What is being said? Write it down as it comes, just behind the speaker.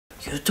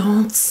You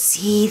don't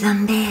see the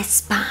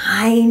mess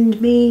behind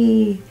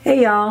me.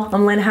 Hey y'all,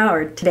 I'm Lynn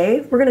Howard.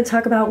 Today we're gonna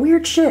talk about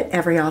weird shit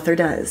every author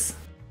does.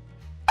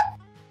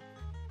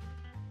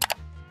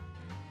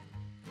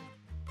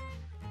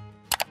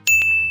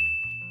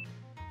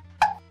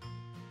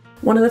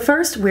 One of the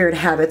first weird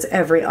habits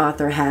every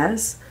author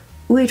has: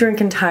 we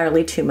drink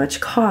entirely too much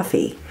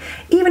coffee.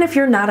 Even if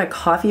you're not a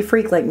coffee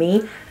freak like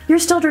me, you're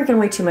still drinking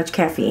way too much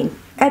caffeine.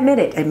 Admit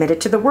it. Admit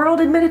it to the world,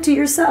 admit it to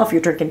yourself.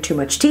 You're drinking too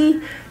much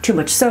tea, too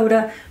much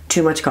soda,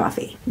 too much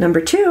coffee. Number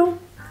two,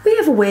 we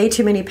have way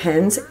too many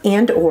pens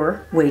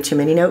and/or way too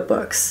many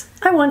notebooks.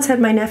 I once had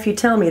my nephew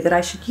tell me that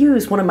I should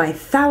use one of my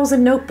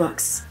 1,000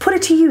 notebooks. Put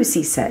it to use,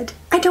 he said.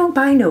 I don't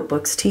buy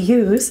notebooks to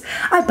use.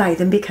 I buy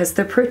them because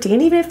they're pretty,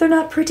 and even if they're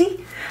not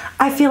pretty,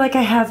 I feel like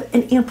I have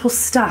an ample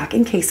stock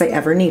in case I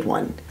ever need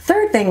one.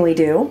 Third thing we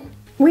do,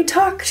 we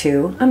talk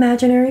to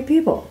imaginary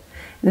people.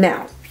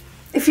 Now,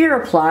 if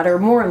you're a plotter,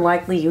 more than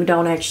likely you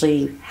don't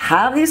actually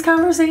have these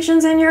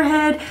conversations in your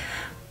head,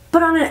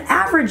 but on an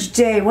average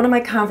day, one of my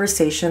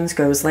conversations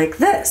goes like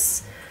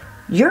this.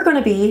 You're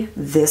gonna be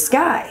this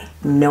guy.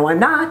 No, I'm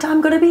not.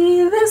 I'm gonna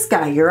be this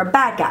guy. You're a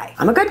bad guy.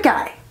 I'm a good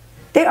guy.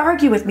 They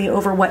argue with me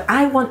over what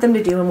I want them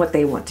to do and what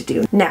they want to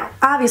do. Now,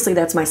 obviously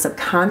that's my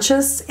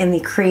subconscious and the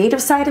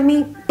creative side of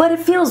me, but it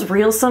feels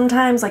real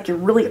sometimes, like you're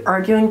really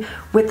arguing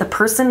with the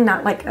person,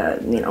 not like,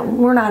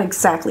 we're not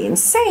exactly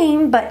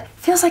insane, but it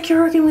feels like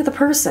you're arguing with a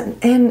person.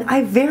 And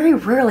I very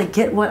rarely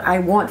get what I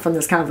want from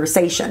this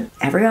conversation.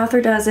 Every author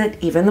does it.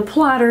 Even the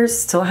plotters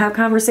still have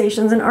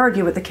conversations and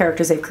argue with the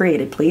characters they've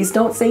created. Please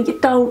don't say you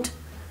don't.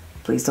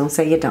 Please don't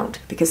say you don't,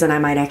 because then I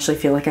might actually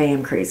feel like I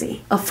am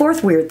crazy. A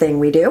fourth weird thing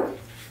we do: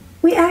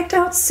 we act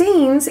out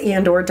scenes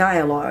and/or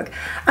dialogue.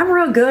 I'm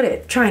real good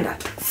at trying to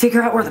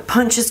figure out where the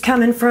punch is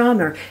coming from,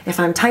 or if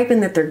I'm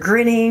typing that they're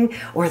grinning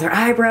or their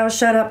eyebrows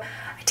shut up.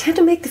 I tend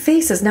to make the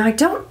faces. Now, I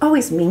don't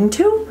always mean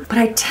to, but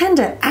I tend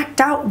to act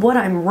out what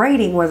I'm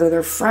writing, whether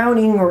they're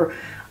frowning or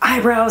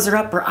eyebrows are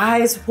up or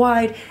eyes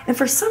wide. And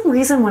for some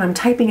reason, when I'm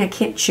typing, I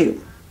can't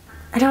chew.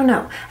 I don't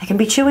know. I can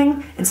be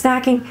chewing and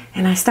snacking,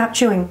 and I stop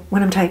chewing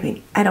when I'm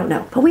typing. I don't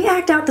know. But we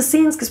act out the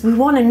scenes because we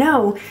want to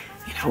know,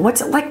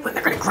 what's it like when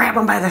they're going to grab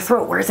them by the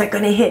throat? Where is that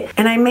going to hit?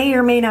 And I may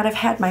or may not have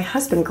had my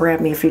husband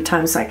grab me a few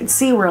times so I could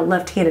see where a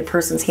left-handed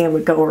person's hand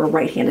would go or a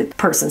right-handed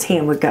person's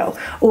hand would go.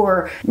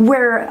 Or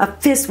where a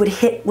fist would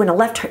hit when a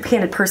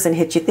left-handed person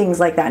hit you, things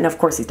like that. And of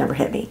course, he's never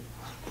hit me.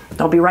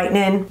 Don't be writing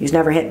in, he's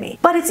never hit me.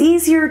 But it's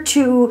easier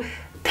to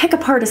pick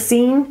apart a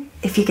scene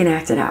if you can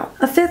act it out.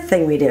 A fifth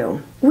thing we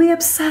do: we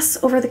obsess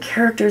over the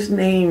characters'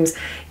 names.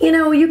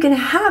 You can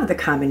have the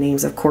common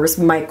names, of course,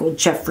 Michael,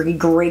 Jeffrey,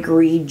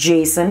 Gregory,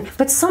 Jason,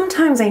 but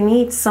sometimes I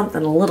need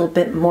something a little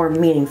bit more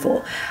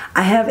meaningful.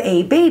 I have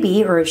a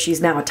baby, or if she's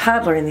now a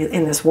toddler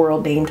in this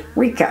world, named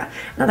Rika.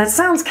 Now that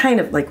sounds kind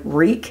of like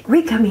reek.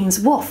 Rika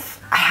means wolf.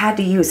 I had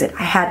to use it.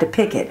 I had to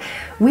pick it.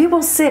 We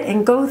will sit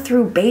and go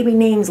through baby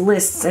names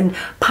lists and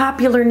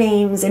popular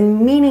names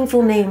and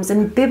meaningful names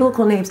and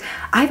biblical names.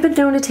 I've been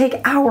known to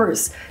take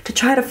hours to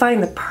try to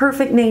find the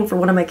perfect name for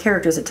one of my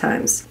characters at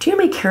times. Do you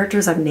know how many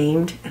characters I've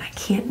named and I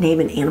can't name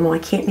an animal? I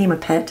can't name a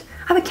pet.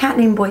 I have a cat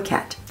named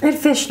Boycat. I had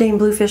fish named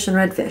Bluefish and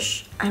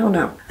Redfish. I don't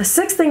know. A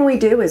sixth thing we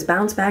do is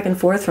bounce back and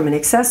forth from an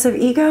excessive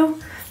ego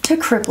to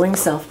crippling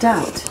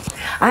self-doubt.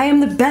 I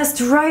am the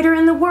best writer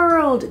in the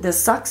world. This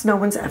sucks. No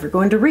one's ever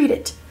going to read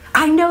it.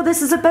 I know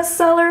this is a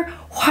bestseller.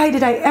 Why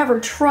did I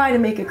ever try to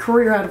make a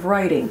career out of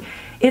writing?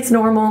 It's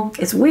normal.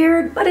 It's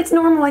weird, but it's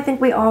normal. I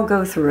think we all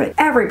go through it.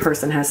 Every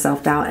person has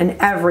self-doubt in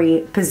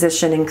every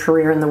position and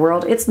career in the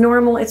world. It's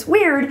normal. It's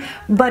weird,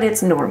 but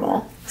it's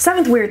normal.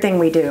 Seventh weird thing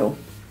we do: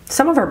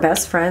 some of our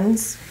best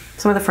friends,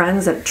 some of the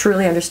friends that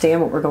truly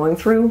understand what we're going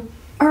through,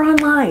 are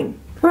online.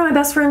 One of my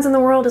best friends in the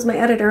world is my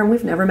editor, and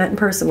we've never met in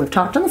person. We've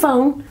talked on the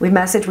phone, we've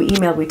messaged, we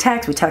emailed, we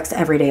text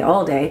every day,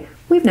 all day.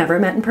 We've never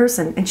met in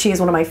person, and she is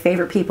one of my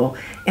favorite people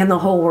in the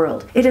whole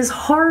world. It is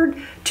hard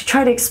to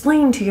try to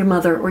explain to your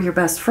mother or your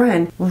best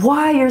friend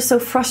why you're so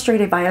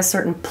frustrated by a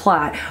certain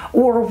plot,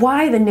 or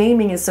why the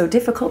naming is so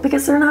difficult,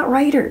 because they're not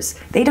writers.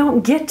 They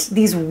don't get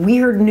these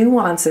weird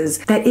nuances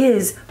that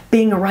is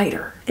being a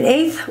writer. An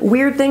eighth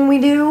weird thing we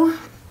do: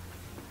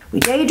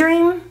 we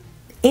daydream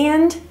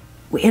and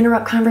we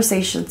interrupt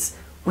conversations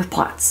with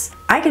plots.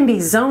 I can be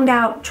zoned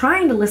out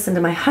trying to listen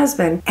to my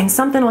husband, and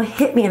something will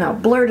hit me and I'll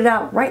blurt it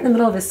out right in the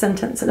middle of his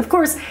sentence. And of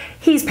course,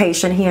 he's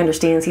patient, he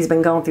understands, he's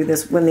been going through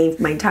this with me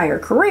my entire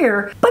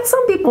career, but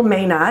some people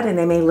may not, and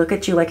they may look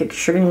at you like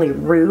extremely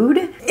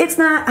rude. It's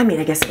not,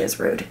 I guess it is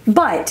rude,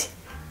 but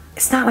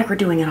it's not like we're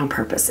doing it on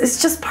purpose.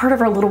 It's just part of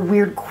our little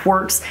weird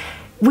quirks.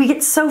 We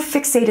get so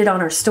fixated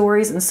on our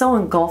stories and so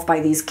engulfed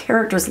by these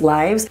characters'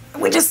 lives,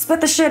 we just spit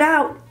the shit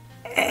out.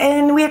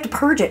 And we have to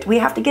purge it. We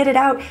have to get it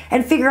out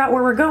and figure out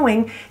where we're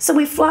going. So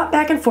we flop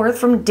back and forth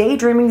from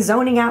daydreaming,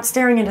 zoning out,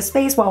 staring into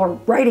space while we're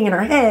writing in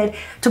our head,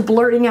 to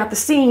blurting out the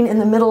scene in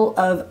the middle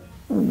of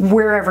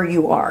wherever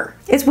you are.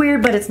 It's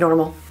weird, but it's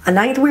normal. A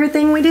ninth weird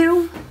thing we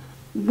do: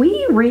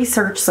 we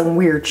research some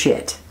weird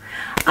shit.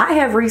 I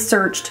have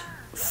researched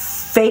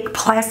fake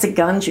plastic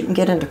guns you can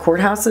get into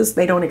courthouses,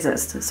 they don't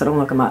exist, so don't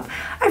look them up.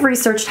 I've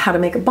researched how to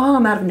make a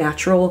bomb out of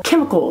natural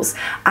chemicals.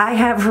 I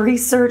have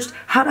researched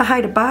how to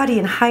hide a body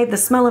and hide the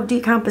smell of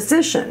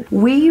decomposition.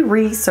 We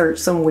research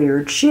some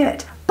weird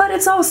shit. But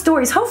it's all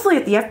stories. Hopefully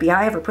if the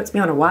FBI ever puts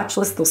me on a watch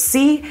list, they'll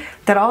see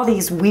that all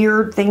these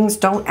weird things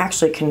don't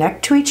actually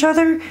connect to each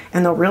other,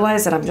 and they'll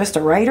realize that I'm just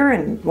a writer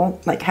and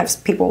won't like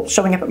have people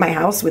showing up at my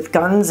house with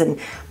guns and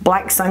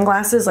black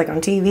sunglasses like on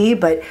TV.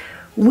 But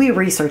we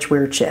research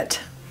weird shit.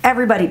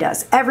 Everybody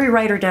does. Every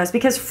writer does,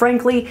 because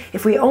frankly,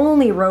 if we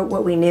only wrote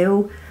what we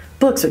knew,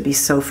 books would be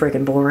so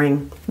freaking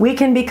boring. We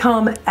can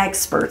become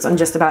experts on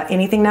just about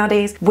anything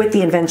nowadays with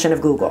the invention of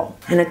Google.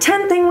 And a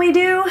 10th thing we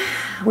do,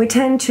 we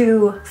tend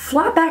to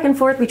flop back and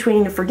forth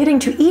between forgetting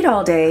to eat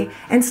all day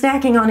and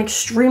snacking on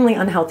extremely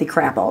unhealthy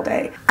crap all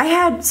day. I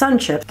had Sun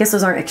Chips. Guess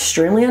those aren't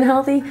extremely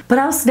unhealthy, but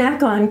I'll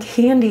snack on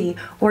candy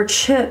or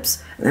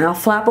chips, and then I'll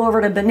flop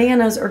over to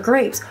bananas or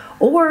grapes.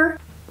 Or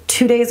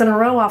 2 days in a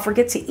row, I'll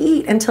forget to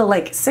eat until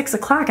like 6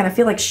 o'clock and I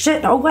feel like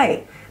shit. Oh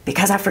wait,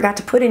 because I forgot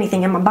to put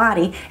anything in my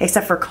body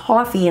except for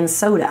coffee and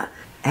soda.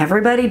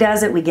 Everybody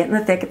does it. We get in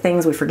the thick of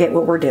things. We forget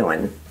what we're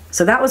doing.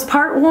 So that was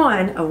part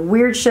 1 of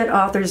weird shit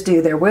authors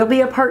do. There will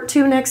be a part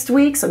 2 next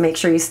week, so make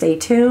sure you stay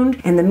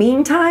tuned. In the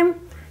meantime,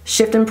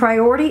 Shift in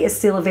Priority is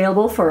still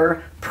available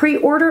for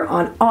pre-order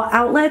on all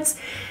outlets,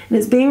 and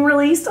it's being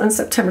released on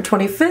September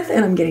 25th,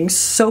 and I'm getting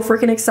so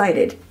freaking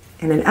excited.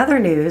 And in other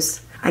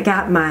news, I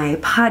got my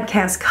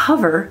podcast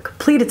cover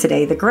completed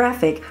today, the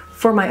graphic,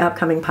 for my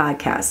upcoming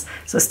podcast.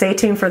 So stay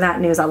tuned for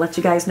that news. I'll let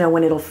you guys know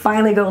when it'll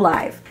finally go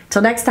live.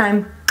 Till next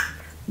time,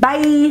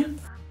 bye!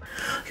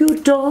 You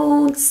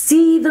don't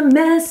see the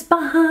mess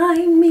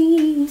behind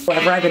me.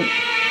 Whatever I've been...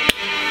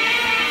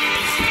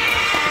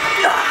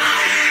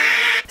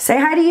 Say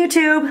hi to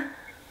YouTube.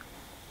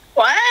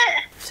 What?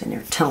 Sitting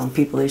there telling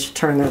people they should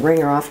turn their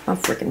ringer off. My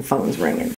freaking phone's ringing.